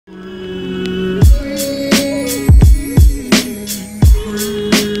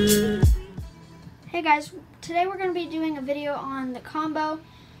today we're going to be doing a video on the combo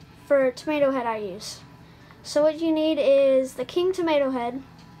for tomato head I use. So what you need is the King tomato head,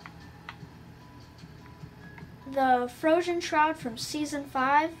 the Frozen Shroud from season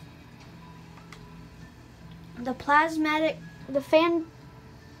 5, the plasmatic, the fan,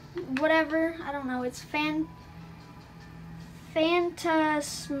 whatever, I don't know, it's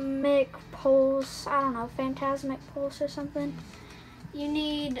Phantasmic Pulse, I don't know, Phantasmic Pulse or something. You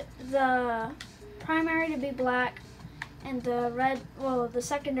need the primary to be black and the red, well, the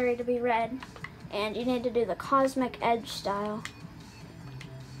secondary to be red, and you need to do the Cosmic Edge style.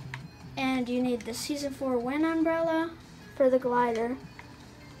 And you need the season 4 wind umbrella for the glider,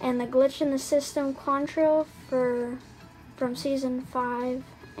 and the glitch in the system Quantrill from season 5,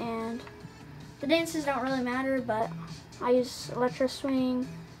 and the dances don't really matter, but I use Electro Swing,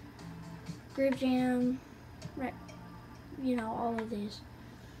 Groove Jam, you know, all of these.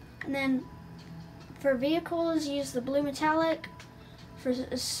 And then for vehicles, use the blue metallic. For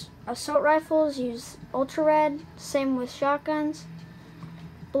assault rifles, use ultra red. Same with shotguns.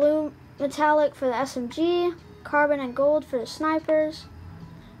 Blue metallic for the SMG, carbon and gold for the snipers,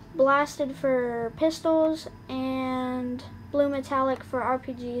 blasted for pistols, and blue metallic for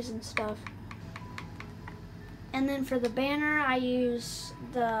RPGs and stuff. And then for the banner, I use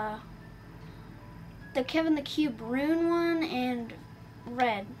the Kevin the Cube rune one and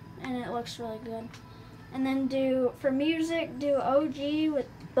red, and it looks really good. And then for music, do OG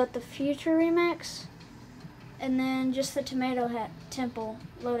but the Future remix, and then just the Tomato Head Temple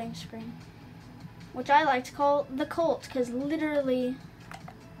loading screen, which I like to call the cult, because literally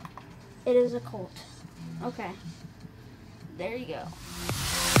it is a cult. Okay, there you go.